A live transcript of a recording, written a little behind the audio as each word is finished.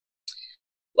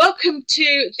Welcome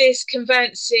to this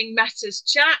Conveyancing Matters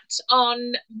chat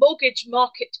on mortgage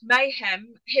market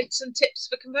mayhem, hints and tips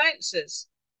for conveyancers.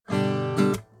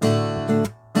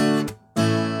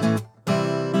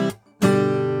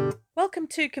 Welcome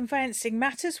to Conveyancing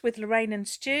Matters with Lorraine and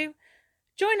Stu.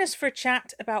 Join us for a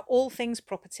chat about all things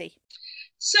property.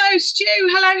 So, Stu,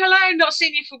 hello. Not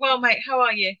seen you for a while, mate. How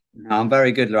are you? I'm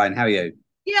very good, Lorraine. How are you?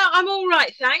 Yeah, I'm all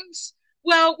right, thanks.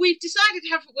 Well, we've decided,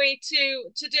 haven't we,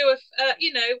 to do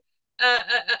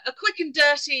a quick and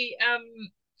dirty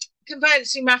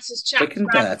conveyancing matters chat. Quick and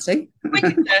dirty. Quick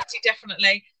and dirty,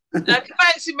 definitely.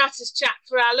 Conveyancing matters chat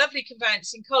for our lovely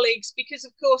conveyancing colleagues, because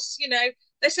of course,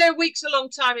 they say a week's a long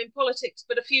time in politics,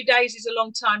 but a few days is a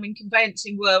long time in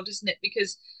conveyancing world, isn't it?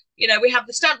 Because we have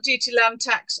the stamp duty land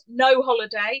tax no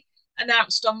holiday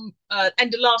announced on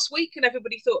end of last week, and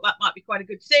everybody thought that might be quite a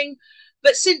good thing.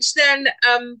 But since then,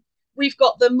 we've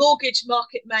got the mortgage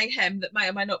market mayhem that may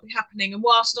or may not be happening. And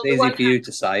whilst on it's the easy one for hand, you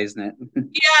to say, isn't it?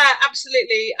 yeah,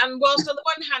 absolutely. And whilst on the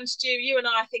one hand, Stu, you and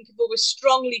I think have always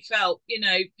strongly felt,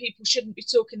 people shouldn't be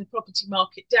talking the property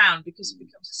market down because it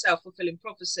becomes a self-fulfilling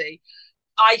prophecy.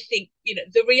 I think,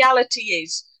 the reality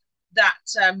is that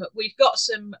we've got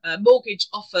some mortgage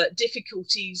offer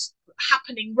difficulties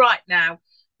happening right now.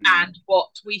 And what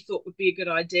we thought would be a good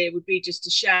idea would be just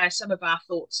to share some of our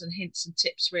thoughts and hints and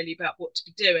tips really about what to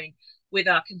be doing with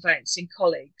our conveyancing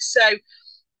colleagues. So,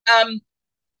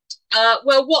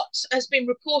 well, what has been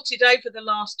reported over the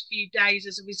last few days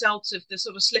as a result of the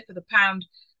sort of slip of the pound,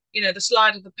 the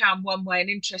slide of the pound one way and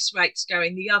interest rates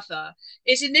going the other,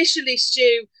 is initially,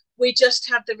 Stu, we just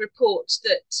had the reports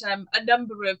that a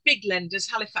number of big lenders,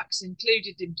 Halifax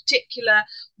included in particular,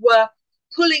 were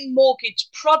pulling mortgage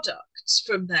products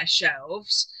from their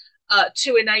shelves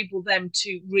to enable them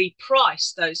to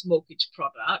reprice those mortgage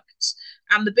products.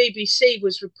 And the BBC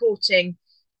was reporting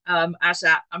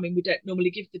we don't normally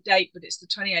give the date, but it's the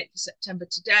 28th of September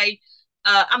today.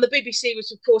 And the BBC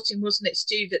was reporting, wasn't it,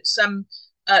 Stu, that some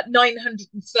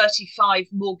 935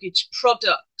 mortgage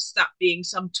products, that being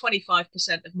some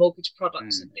 25% of mortgage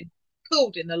products, have been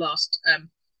pulled in the last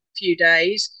few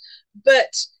days.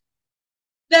 But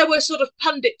there were sort of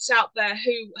pundits out there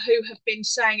who have been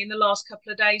saying in the last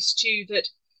couple of days, Stu, that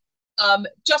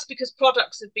just because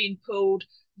products have been pulled,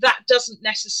 that doesn't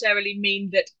necessarily mean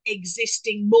that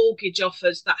existing mortgage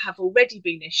offers that have already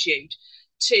been issued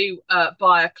to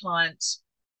buyer clients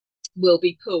will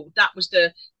be pulled. That was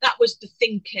the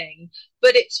thinking.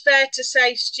 But it's fair to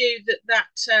say, Stu,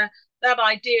 that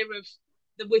idea of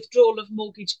the withdrawal of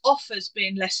mortgage offers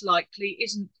being less likely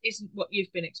isn't what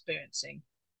you've been experiencing.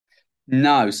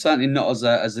 No, certainly not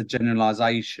as a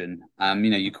generalisation.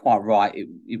 You're quite right.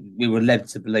 We were led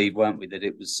to believe, weren't we, that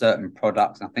it was certain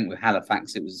products. And I think with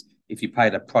Halifax, it was if you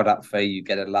paid a product fee, you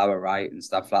get a lower rate and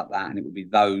stuff like that. And it would be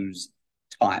those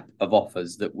type of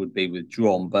offers that would be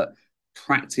withdrawn. But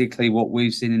practically what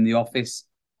we've seen in the office,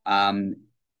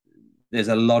 there's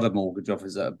a lot of mortgage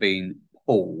offers that have been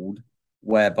pulled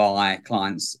whereby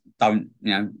clients aren't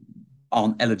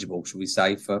eligible, should we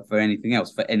say, for anything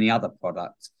else, for any other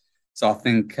product. So I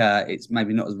think it's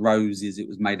maybe not as rosy as it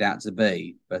was made out to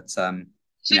be. But so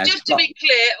just to be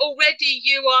clear, already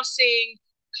you are seeing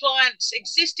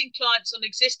existing clients on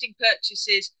existing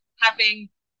purchases having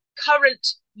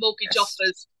current mortgage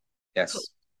offers. Yes.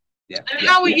 Yeah. And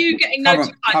how are you getting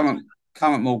notified?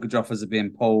 Current mortgage offers are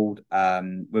being pulled.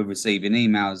 We're receiving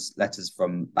emails, letters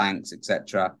from banks,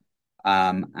 etc.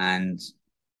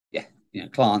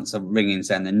 Clients are ringing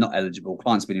saying they're not eligible.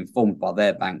 Clients have been informed by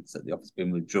their banks that the offer's been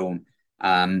withdrawn,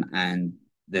 and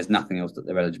there's nothing else that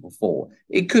they're eligible for.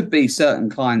 It could be certain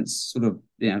clients' sort of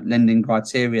lending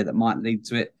criteria that might lead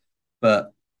to it,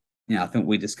 but I think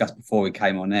we discussed before we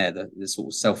came on air the sort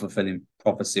of self-fulfilling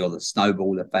prophecy or the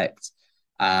snowball effect,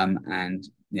 and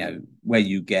where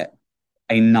you get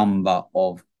a number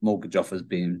of mortgage offers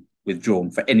being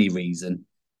withdrawn for any reason,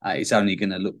 it's only going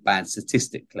to look bad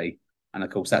statistically. And of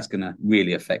course, that's going to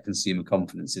really affect consumer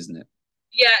confidence, isn't it?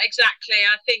 Yeah, exactly.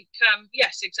 I think,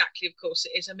 yes, exactly. Of course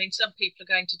it is. I mean, some people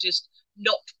are going to just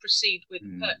not proceed with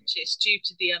the purchase due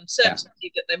to the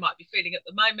uncertainty that they might be feeling at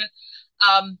the moment.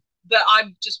 But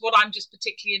what I'm just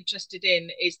particularly interested in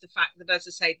is the fact that, as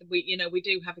I say, that we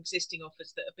do have existing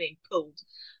offers that are being pulled.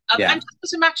 And just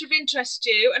as a matter of interest,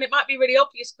 Stu, and it might be a really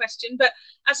obvious question, but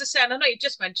as I say, and I know you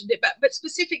just mentioned it, but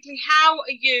specifically, how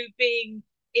are you being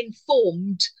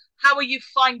informed? How are you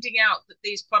finding out that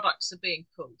these products are being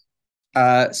pulled?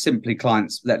 Simply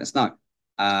clients letting us know.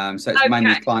 So it's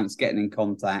mainly clients getting in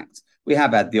contact. We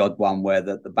have had the odd one where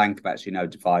the bank have actually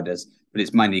notified us, but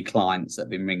it's mainly clients that have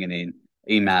been ringing in,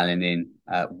 emailing in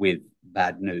with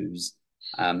bad news.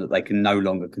 that they can no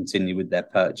longer continue with their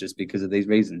purchase because of these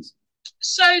reasons.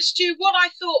 So, Stu, what I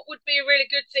thought would be a really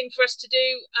good thing for us to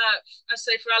do, I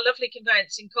say for our lovely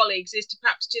conveyancing colleagues, is to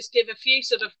perhaps just give a few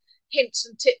sort of hints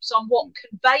and tips on what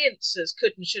conveyancers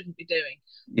could and shouldn't be doing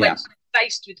when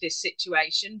faced with this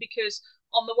situation. Because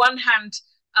on the one hand,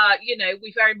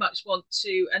 we very much want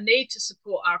to and need to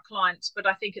support our clients, but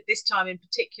I think at this time in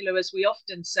particular, as we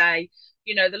often say,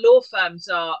 the law firms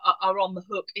are on the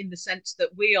hook in the sense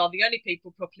that we are the only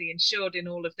people properly insured in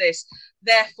all of this.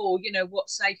 Therefore, what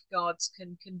safeguards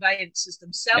can conveyancers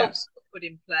themselves put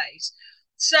in place?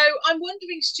 So I'm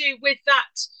wondering, Stu, with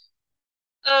that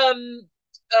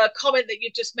comment that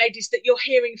you've just made, is that you're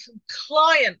hearing from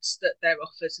clients that their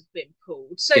offers have been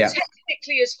pulled. So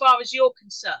technically, as far as you're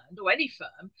concerned, or any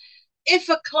firm, if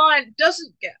a client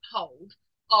doesn't get hold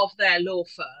of their law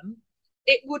firm,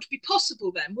 it would be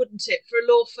possible then, wouldn't it, for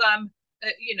a law firm,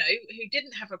 who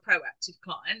didn't have a proactive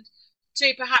client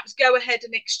to perhaps go ahead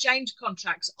and exchange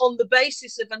contracts on the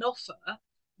basis of an offer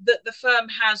that the firm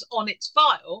has on its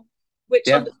file, which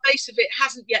on the face of it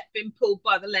hasn't yet been pulled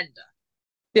by the lender.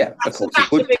 Yeah, of course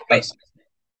it would.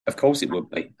 Of course it would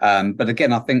be. But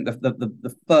again, I think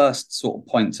the first sort of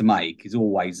point to make is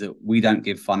always that we don't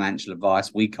give financial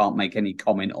advice. We can't make any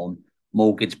comment on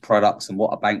mortgage products and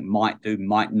what a bank might do,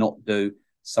 might not do,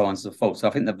 so on and so forth. So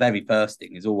I think the very first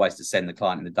thing is always to send the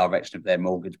client in the direction of their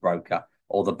mortgage broker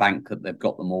or the bank that they've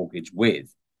got the mortgage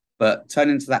with. But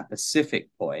turning to that specific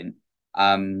point,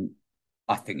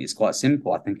 I think it's quite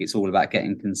simple. I think it's all about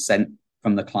getting consent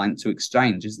from the client to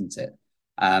exchange, isn't it?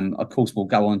 Of course, we'll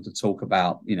go on to talk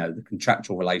about, the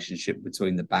contractual relationship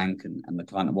between the bank and the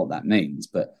client and what that means.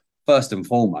 But first and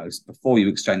foremost, before you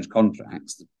exchange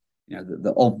contracts,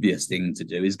 the obvious thing to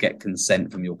do is get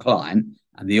consent from your client.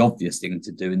 And the obvious thing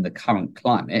to do in the current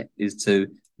climate is to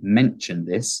mention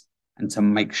this and to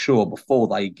make sure before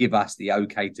they give us the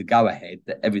okay to go ahead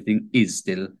that everything is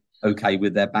still okay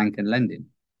with their bank and lending.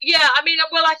 Yeah, I mean,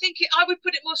 well, I think I would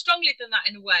put it more strongly than that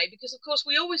in a way, because, of course,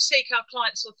 we always seek our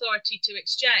client's authority to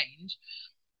exchange.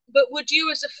 But would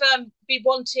you as a firm be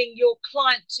wanting your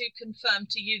client to confirm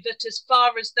to you that as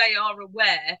far as they are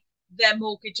aware, their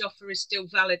mortgage offer is still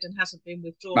valid and hasn't been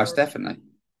withdrawn? Most definitely.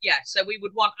 Yeah, so we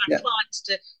would want our clients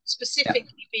to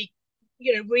specifically be,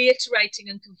 reiterating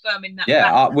and confirming that.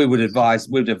 Yeah, we would advise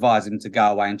them to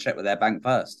go away and check with their bank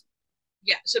first.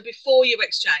 Yeah, so before you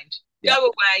exchange, go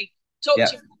away, talk to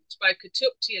your mortgage broker,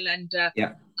 talk to your lender,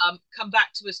 come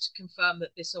back to us to confirm that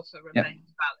this offer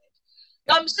remains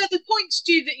valid. So the point,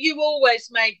 Stu, that you always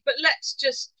make, but let's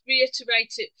just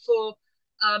reiterate it for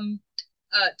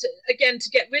to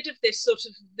get rid of this sort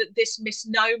of this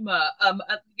misnomer, and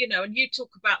you talk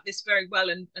about this very well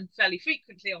and fairly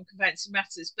frequently on Conveyancing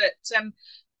Matters, but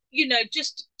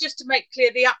just to make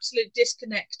clear the absolute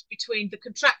disconnect between the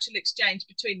contractual exchange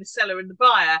between the seller and the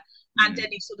buyer and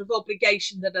any sort of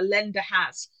obligation that a lender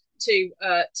has to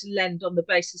lend on the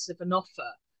basis of an offer.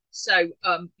 So,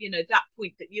 that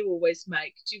point that you always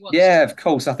make. Do you want? Yeah, of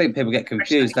course. I think people get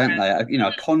confused, don't they?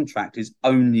 A contract is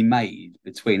only made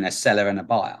between a seller and a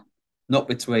buyer, not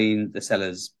between the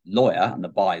seller's lawyer and the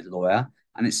buyer's lawyer,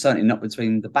 and it's certainly not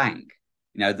between the bank.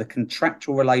 The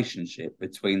contractual relationship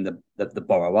between the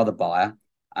borrower, the buyer,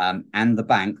 and the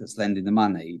bank that's lending the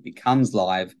money becomes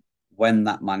live when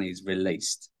that money is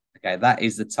released. Okay, that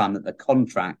is the time that the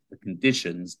contract, the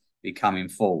conditions become in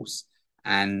force.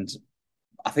 And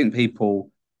I think people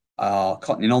are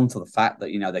cottoning on to the fact that,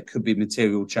 there could be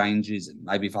material changes. And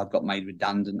maybe if I've got made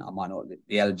redundant, I might not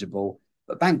be eligible.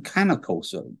 But bank can, of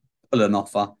course, pull an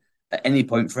offer at any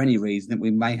point for any reason that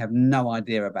we may have no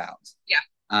idea about. Yeah.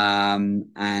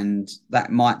 And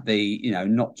that might be,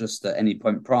 not just at any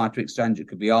point prior to exchange. It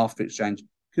could be after exchange.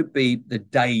 It could be the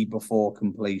day before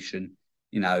completion.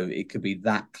 It could be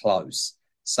that close.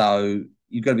 So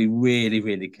you've got to be really,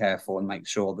 really careful and make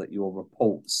sure that your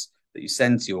reports that you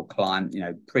send to your client,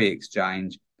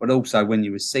 pre-exchange, but also when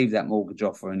you receive that mortgage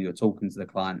offer and you're talking to the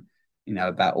client,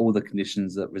 about all the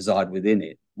conditions that reside within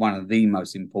it. One of the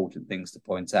most important things to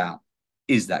point out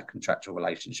is that contractual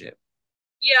relationship.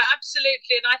 Yeah,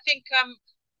 absolutely. And I think,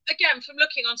 again, from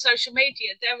looking on social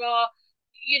media, there are,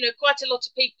 quite a lot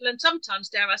of people, and sometimes,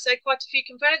 dare I say, quite a few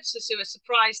conveyancers who are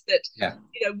surprised that,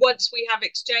 once we have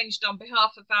exchanged on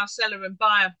behalf of our seller and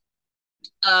buyer,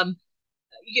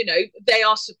 they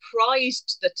are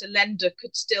surprised that a lender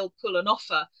could still pull an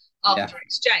offer after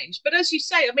exchange. But as you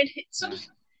say, I mean,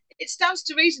 it stands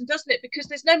to reason, doesn't it? Because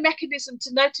there's no mechanism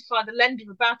to notify the lender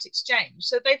about exchange.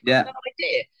 So they've got no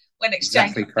idea when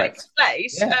exchange takes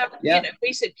place.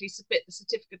 We simply submit the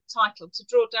certificate of title to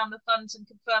draw down the funds and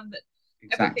confirm that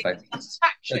Everything exactly. is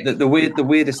satisfactory. The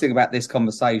weirdest thing about this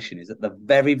conversation is that the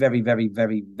very, very, very,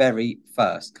 very, very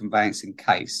first conveyancing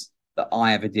case that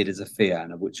I ever did as a fee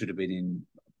earner, which would have been in,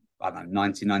 I don't know,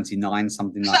 1999,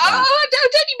 something So, like that.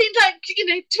 don't you mean like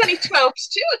 2012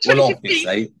 too, or Well,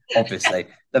 2015? obviously,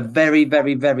 the very,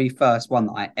 very, very first one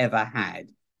that I ever had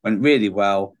went really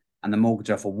well, and the mortgage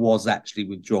offer was actually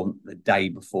withdrawn the day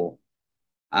before.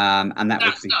 And that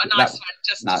was That's not a nice one,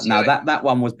 just no, as no, you. that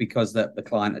one was because the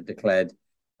client had declared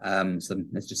some,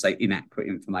 let's just say, inaccurate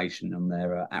information on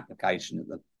their application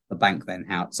that the bank then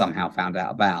somehow found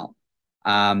out about.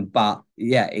 But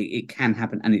yeah, it can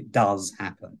happen, and it does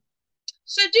happen.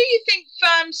 So, do you think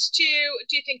firms do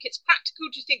you think it's practical?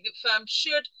 Do you think that firms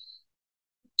should?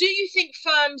 Do you think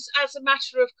firms, as a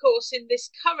matter of course, in this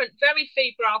current very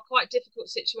febrile, quite difficult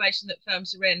situation that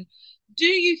firms are in, do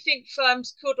you think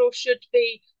firms could or should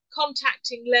be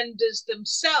contacting lenders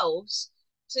themselves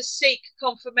to seek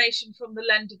confirmation from the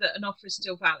lender that an offer is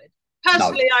still valid?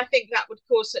 Personally, no. I think that would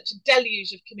cause such a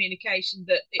deluge of communication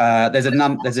that there's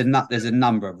a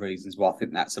number of reasons why I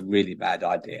think that's a really bad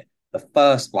idea. The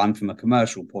first one, from a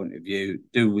commercial point of view,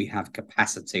 do we have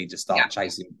capacity to start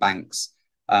chasing banks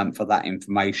for that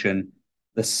information?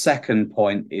 The second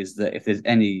point is that if there's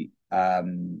any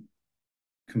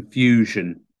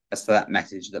confusion as to that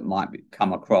message that might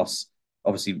come across,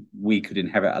 obviously we could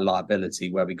inherit a liability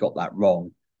where we got that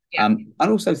wrong. Yeah. And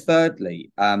also,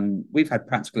 thirdly, we've had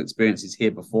practical experiences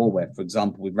here before where, for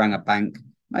example, we rang a bank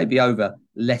maybe over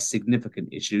less significant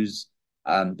issues,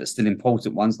 but still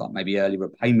important ones, like maybe early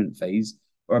repayment fees,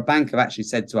 where a bank have actually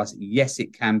said to us, yes,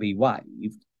 it can be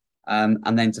waived.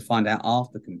 And then to find out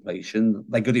after completion,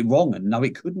 they got it wrong and no,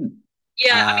 it couldn't.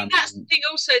 Yeah, I mean, that's the thing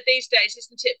also these days,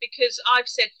 isn't it? Because I've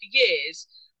said for years,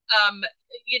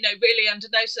 really under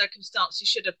no circumstances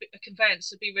should a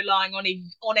conveyancer be relying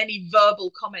on any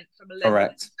verbal comment from a lender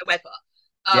whatsoever.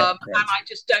 And I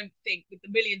just don't think, with the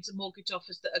millions of mortgage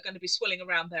offers that are going to be swilling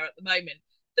around there at the moment,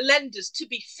 the lenders, to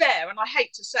be fair, and I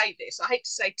hate to say this, I hate to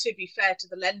say to be fair to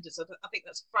the lenders, I think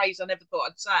that's a phrase I never thought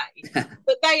I'd say,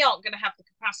 but they aren't going to have the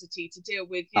capacity to deal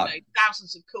with,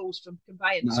 thousands of calls from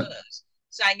conveyancers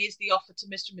saying, is the offer to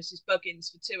Mr. and Mrs.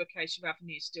 Buggins for 2 Acacia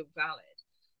Avenue still valid?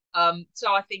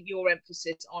 So I think your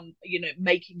emphasis on,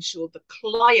 making sure the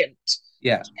client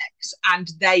checks and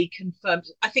they confirm,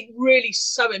 I think really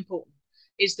so important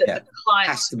is that the client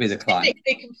has to be the client.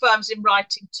 It confirms in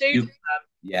writing to them.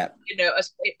 Yeah.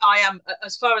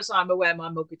 As far as I'm aware, my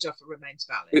mortgage offer remains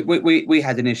valid. We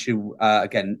had an issue,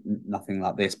 again, nothing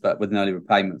like this, but with an early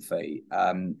repayment fee.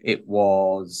 It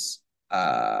was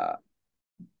 5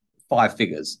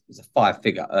 figures. It's a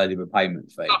 5-figure early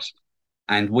repayment fee. Gosh.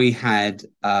 And we had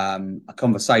a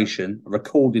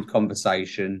recorded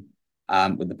conversation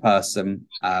with the person,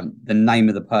 the name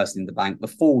of the person in the bank, the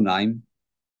full name,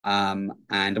 and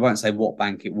I won't say what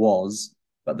bank it was,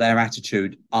 but their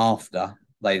attitude after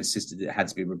they insisted it had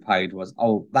to be repaid was,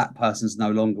 oh, that person's no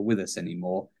longer with us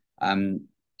anymore.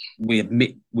 We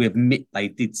admit they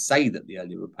did say that the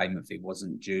early repayment fee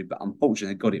wasn't due, but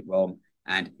unfortunately they got it wrong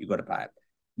and you've got to pay it.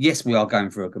 Yes, we are going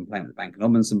through a complaint with the Bank of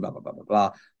Ombudsman, blah, blah, blah, blah,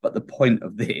 blah. But the point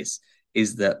of this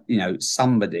is that,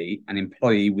 somebody, an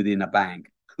employee within a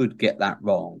bank, could get that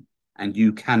wrong. And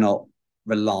you cannot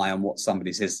rely on what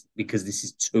somebody says because this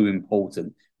is too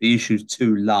important. The issue is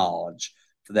too large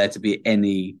for there to be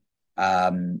any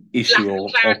issue or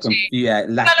lack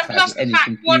of any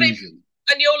confusion.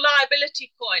 And your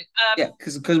liability point.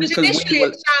 Because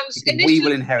we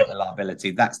will inherit the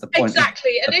liability. That's the point.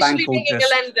 Exactly. Initially ringing a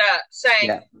lender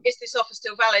saying, is this offer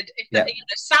still valid? If that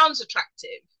sounds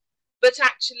attractive, but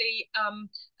actually,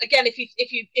 again, if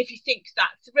you think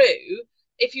that through,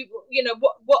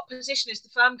 what position is the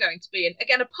firm going to be in?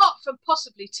 Again, apart from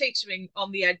possibly teetering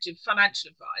on the edge of financial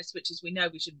advice, which, as we know,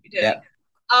 we shouldn't be doing.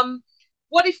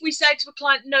 What if we say to a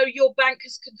client, no, your bank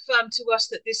has confirmed to us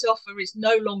that this offer is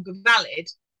no longer valid?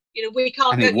 We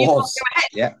can't go ahead.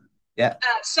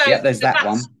 There's that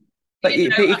one. But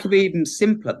it could be even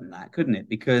simpler than that, couldn't it?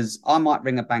 Because I might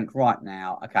ring a bank right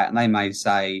now, okay, and they may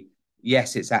say,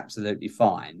 yes, it's absolutely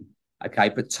fine, okay,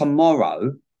 but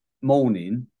tomorrow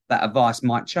morning, that advice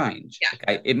might change,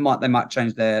 okay? They might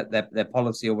change their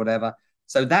policy or whatever.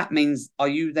 So that means, are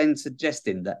you then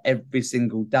suggesting that every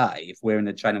single day, if we're in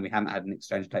a chain and we haven't had an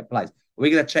exchange take place, are we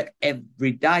going to check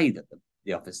every day that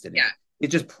the offer's still in? It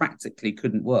just practically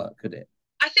couldn't work, could it?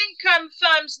 I think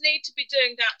firms need to be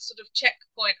doing that sort of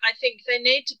checkpoint. I think they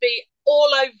need to be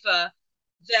all over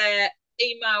their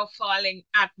email filing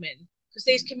admin, because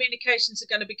these communications are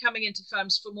going to be coming into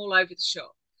firms from all over the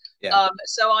shop.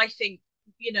 So I think,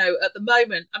 at the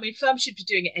moment, I mean, firms should be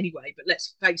doing it anyway, but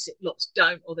let's face it, lots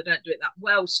don't, or they don't do it that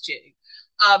well, Stu.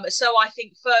 So I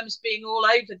think firms being all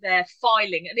over there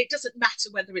filing, and it doesn't matter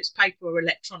whether it's paper or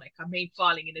electronic, I mean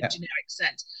filing in a generic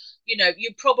sense,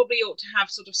 you probably ought to have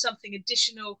sort of something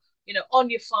additional, on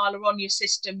your file or on your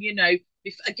system,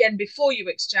 again, before you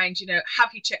exchange, have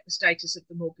you checked the status of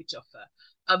the mortgage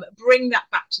offer? Bring that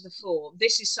back to the fore.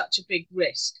 This is such a big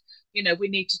risk. We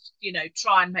need to,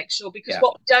 try and make sure, because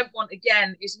what we don't want,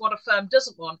 again, is what a firm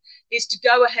doesn't want is to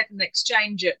go ahead and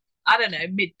exchange it, I don't know,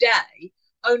 midday,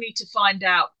 only to find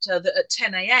out that at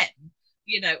 10 a.m.,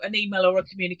 an email or a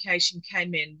communication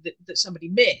came in that somebody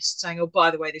missed saying, oh,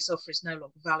 by the way, this offer is no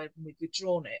longer valid and we've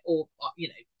withdrawn it. Or,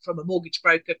 from a mortgage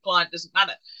broker, client, doesn't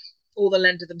matter, or the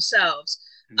lender themselves.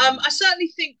 I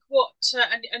certainly think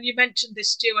and you mentioned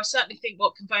this, Stu, I certainly think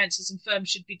what conveyancers and firms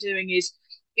should be doing is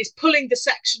pulling the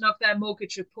section of their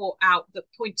mortgage report out that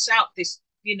points out this,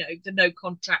 the no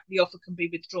contract, the offer can be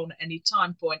withdrawn at any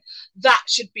time point. That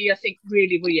should be, I think,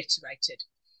 really reiterated.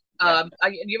 And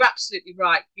you're absolutely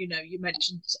right. You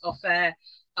mentioned off air,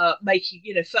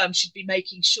 firms should be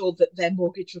making sure that their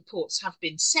mortgage reports have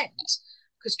been sent.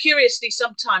 Because curiously,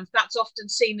 sometimes that's often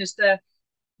seen as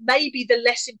maybe the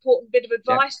less important bit of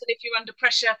advice, that if you're under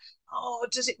pressure,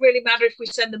 does it really matter if we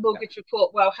send the mortgage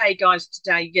report? Well, hey guys,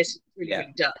 today, yes, it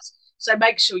really does. So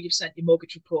make sure you've sent your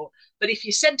mortgage report. But if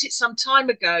you sent it some time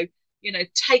ago,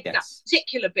 take that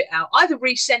particular bit out, either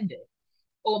resend it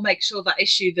or make sure that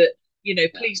issue that,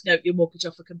 please note your mortgage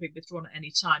offer can be withdrawn at any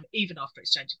time, even after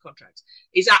exchanging contracts,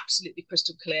 is absolutely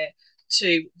crystal clear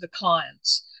to the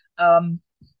clients.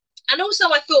 And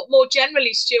also, I thought more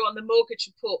generally, Stu, on the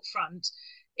mortgage report front,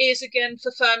 is again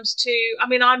for firms to, I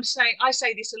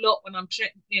say this a lot when I'm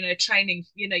training,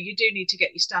 you do need to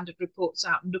get your standard reports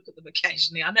out and look at them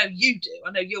occasionally. I know you do,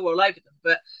 I know you're all over them,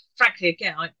 but frankly,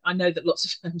 again, I know that lots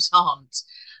of firms aren't.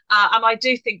 And I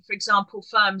do think, for example,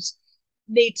 firms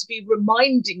need to be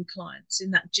reminding clients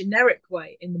in that generic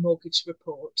way in the mortgage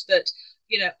report that,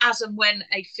 as and when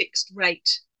a fixed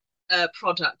rate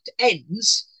product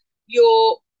ends,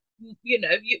 your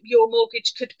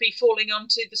mortgage could be falling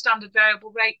onto the standard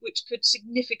variable rate, which could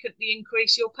significantly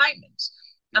increase your payments.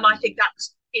 And I think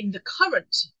that's, in the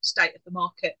current state of the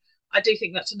market, I do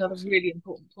think that's another really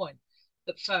important point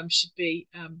that firms should be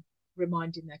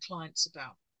reminding their clients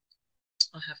about,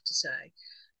 I have to say.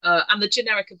 And the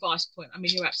generic advice point,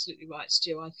 you're absolutely right,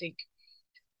 Stu. I think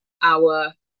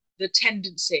the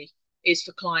tendency is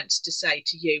for clients to say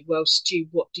to you, well, Stu,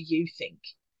 what do you think?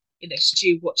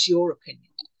 Stu, what's your opinion?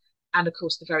 And of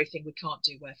course, the very thing we can't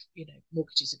do where,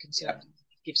 mortgages are concerned,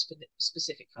 give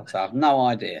specific. I have no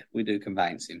idea. We do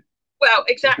conveyancing. Well,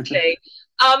 exactly.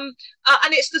 And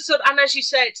it's the sort, and as you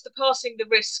say, it's the passing the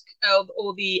risk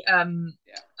or the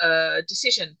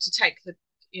decision to take the,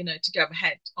 to go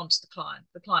ahead onto the client.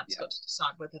 The client's got to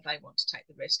decide whether they want to take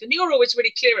the risk. And you're always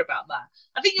really clear about that.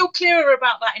 I think you're clearer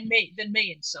about that than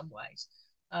me in some ways.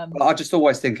 Well, I just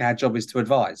always think our job is to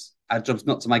advise. Our job's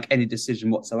not to make any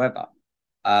decision whatsoever.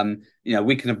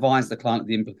 We can advise the client of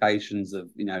the implications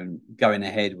of, going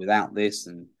ahead without this,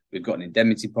 and we've got an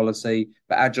indemnity policy,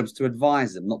 but our job's to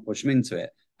advise them, not push them into it.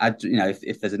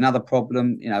 If there's another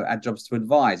problem, our job's to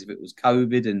advise. If it was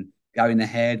COVID and going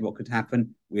ahead, what could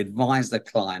happen? We advise the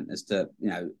client as to,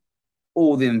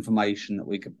 all the information that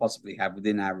we could possibly have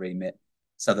within our remit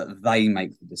so that they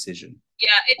make the decision. Yeah,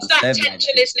 it's that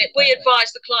tension, isn't it? We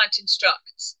advise, the client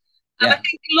instructs. And I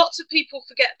think lots of people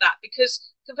forget that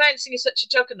because conveyancing is such a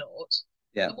juggernaut.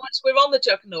 Yeah. And once we're on the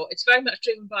juggernaut, it's very much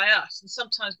driven by us. And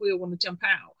sometimes we all want to jump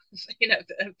out,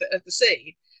 of the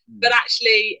sea. But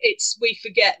actually, we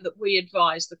forget that we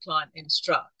advise, the client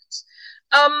instructs.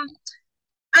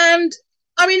 And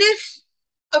if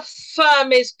a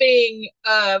firm is being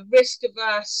risk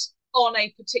averse on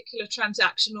a particular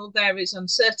transaction or there is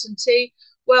uncertainty,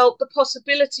 well, the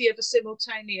possibility of a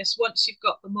simultaneous, once you've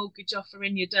got the mortgage offer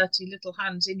in your dirty little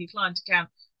hands in your client account,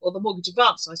 or the mortgage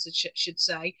advance, I should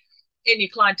say, in your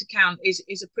client account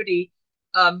is a pretty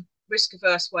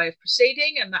risk-averse way of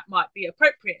proceeding, and that might be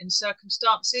appropriate in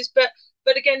circumstances. But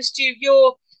again, Stu,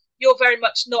 you're very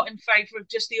much not in favour of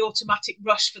just the automatic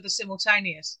rush for the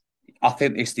simultaneous. I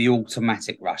think it's the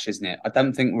automatic rush, isn't it? I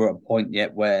don't think we're at a point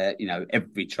yet where,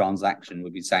 every transaction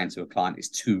would be saying to a client it's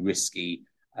too risky.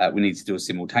 We need to do a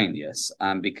simultaneous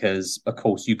because, of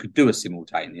course, you could do a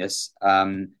simultaneous.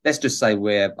 Let's just say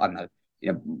a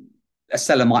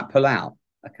seller might pull out,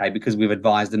 okay, because we've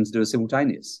advised them to do a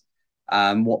simultaneous.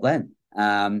 What then?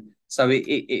 So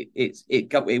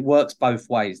it works both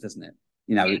ways, doesn't it?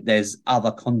 There's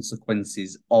other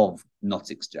consequences of not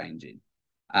exchanging.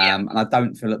 And I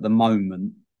don't feel at the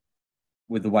moment,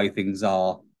 with the way things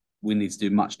are, we need to do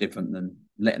much different than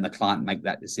letting the client make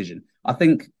that decision. I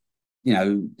think,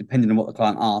 depending on what the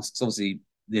client asks, obviously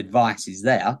the advice is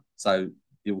there. So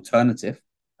the alternative,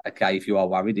 okay, if you are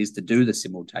worried, is to do the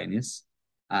simultaneous.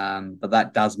 But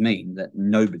that does mean that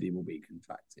nobody will be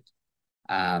contracted.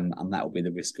 And that will be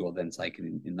the risk you're then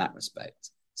taking in that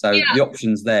respect. So the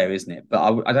option's there, isn't it?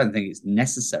 But I don't think it's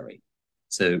necessary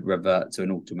to revert to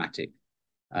an automatic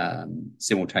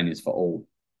simultaneous for all.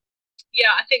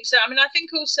 Yeah, I think so. I mean, I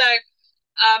think also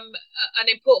an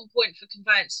important point for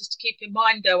conveyancers to keep in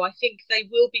mind, though, I think they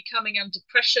will be coming under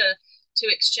pressure to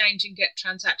exchange and get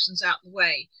transactions out the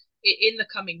way in the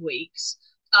coming weeks.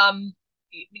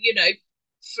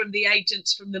 From the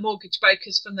agents, from the mortgage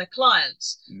brokers, from their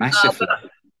clients. Massively.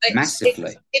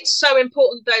 Massively. It's so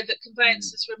important, though, that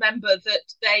conveyancers remember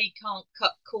that they can't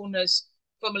cut corners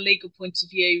from a legal point of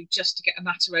view just to get a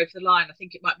matter over the line. I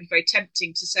think it might be very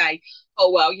tempting to say, oh,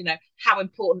 well, how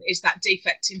important is that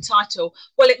defect in title?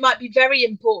 Well, it might be very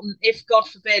important if, God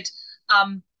forbid,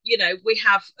 we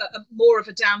have more of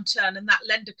a downturn and that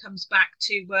lender comes back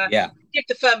to give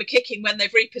the firm a kicking when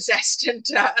they've repossessed and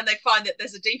they find that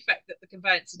there's a defect that the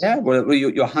conveyancer did. Yeah, well,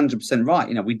 you're 100%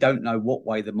 right. We don't know what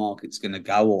way the market's going to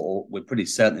go, or we're pretty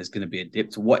certain there's going to be a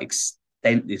dip. To what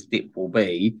extent this dip will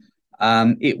be,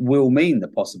 it will mean the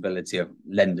possibility of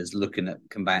lenders looking at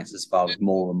conveyancers files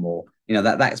more and more.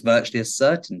 That's virtually a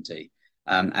certainty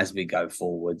as we go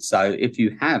forward. So if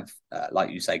you have, like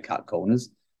you say, cut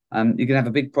corners, you're going to have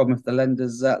a big problem if the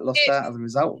lender's lost out as a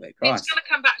result of it. Christ. It's going to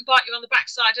come back and bite you on the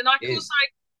backside. And I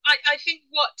think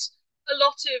what a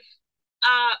lot of,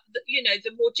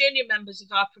 the more junior members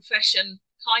of our profession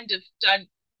kind of don't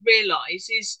realise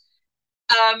is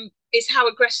how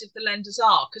aggressive the lenders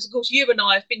are. Because, of course, you and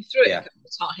I have been through it a couple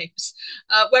of times.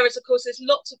 Whereas, of course, there's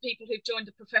lots of people who've joined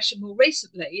the profession more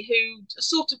recently who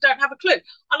sort of don't have a clue.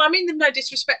 And I mean them no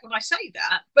disrespect when I say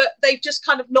that, but they've just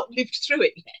kind of not lived through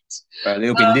it yet. Well,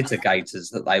 there'll be litigators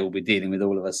that they will be dealing with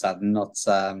all of a sudden, not...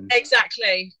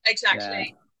 Exactly. Yeah.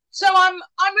 So I'm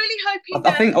really hoping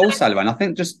I think also, Lorraine, I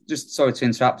think just sorry to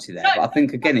interrupt you there, but I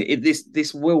think, again,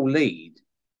 this will lead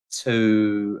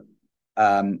to...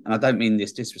 and I don't mean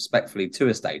this disrespectfully to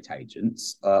estate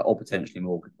agents or potentially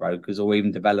mortgage brokers or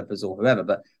even developers or whoever,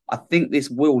 but I think this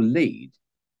will lead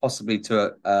possibly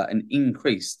to an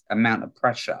increased amount of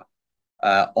pressure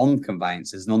on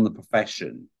conveyancers and on the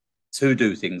profession to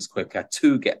do things quicker,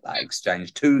 to get that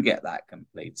exchange, to get that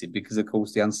completed, because, of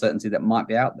course, the uncertainty that might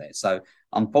be out there. So,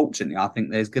 unfortunately, I think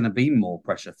there's going to be more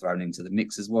pressure thrown into the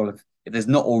mix as well. If there's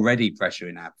not already pressure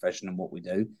in our profession and what we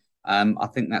do, I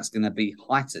think that's going to be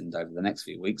heightened over the next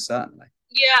few weeks, certainly.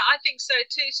 Yeah, I think so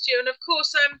too, Stu. And of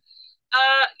course,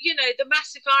 the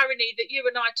massive irony that you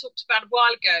and I talked about a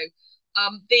while ago,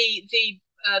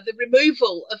 the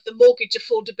removal of the mortgage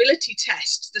affordability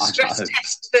test, the stress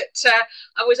test that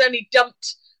I was only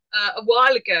dumped a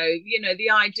while ago.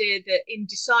 The idea that in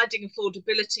deciding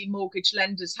affordability, mortgage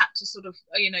lenders had to sort of,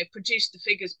 produce the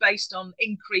figures based on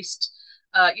increased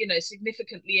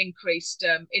significantly increased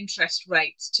interest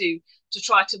rates to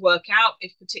try to work out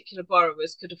if particular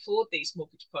borrowers could afford these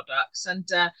mortgage products, and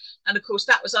of course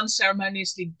that was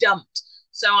unceremoniously dumped.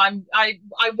 So I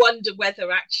wonder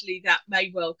whether actually that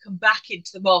may well come back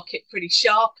into the market pretty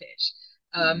sharpish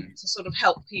to sort of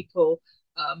help people,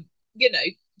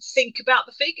 think about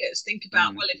the figures, think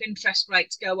about well, if interest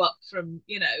rates go up from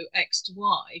X to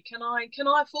Y, can I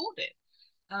afford it?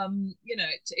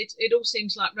 It all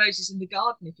seems like roses in the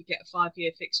garden if you get a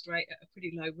 5-year fixed rate at a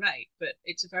pretty low rate, but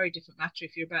it's a very different matter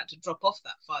if you're about to drop off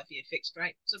that 5-year fixed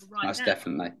rate sort of right now. Most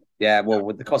definitely. Yeah, well,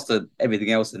 with the cost of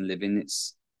everything else in living,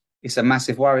 it's a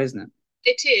massive worry, isn't it?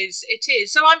 It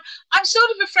is. So I'm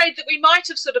sort of afraid that we might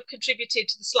have sort of contributed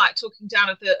to the slight talking down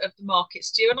of the market,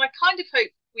 Stu, and I kind of hope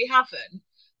we haven't.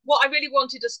 What I really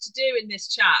wanted us to do in this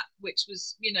chat, which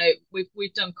was,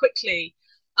 we've done quickly,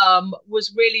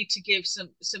 was really to give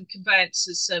some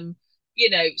conveyancers some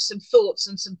thoughts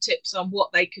and some tips on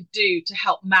what they could do to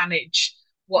help manage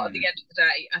what at the end of the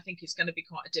day I think is going to be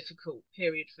quite a difficult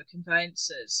period for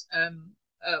conveyancers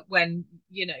when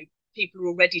people are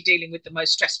already dealing with the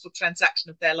most stressful transaction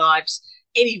of their lives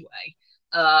anyway.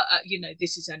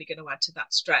 This is only going to add to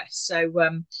that stress. So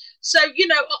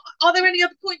are there any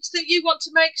other points that you want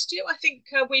to make, Stu? I think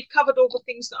we've covered all the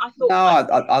things that I thought.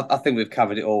 No, I think we've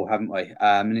covered it all, haven't we?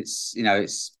 And it's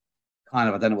kind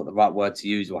of, I don't know what the right word to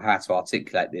use or how to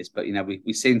articulate this, but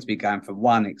we seem to be going from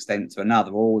one extent to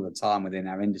another all the time within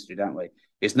our industry, don't we?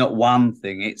 It's not one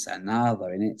thing; it's another,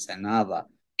 and it's another.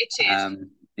 It is.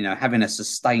 Having a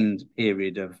sustained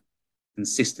period of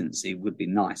consistency would be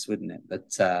nice, wouldn't it? But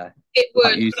it would.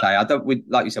 Like you say,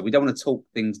 like you said, we don't want to talk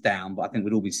things down, but I think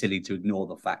we'd all be silly to ignore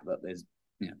the fact that there's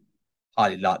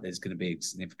highly likely there's going to be a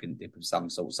significant dip of some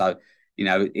sort. So,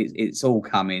 it's all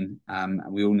coming, and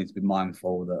we all need to be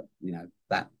mindful that,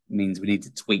 that means we need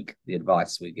to tweak the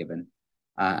advice we're given,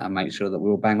 and make sure that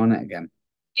we're all bang on it again.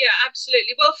 Yeah,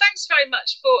 absolutely. Well, thanks very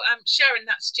much for sharing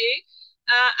that, Stu.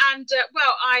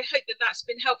 Well, I hope that that's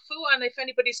been helpful. And if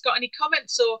anybody's got any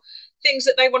comments or things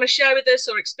that they want to share with us,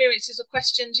 or experiences or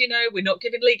questions, we're not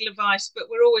giving legal advice, but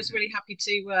we're always really happy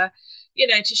to,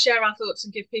 to share our thoughts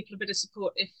and give people a bit of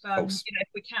support if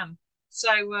we can. So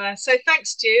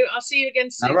thanks, Stu. I'll see you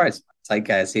again soon. All right. Take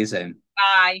care. See you soon.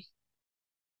 Bye.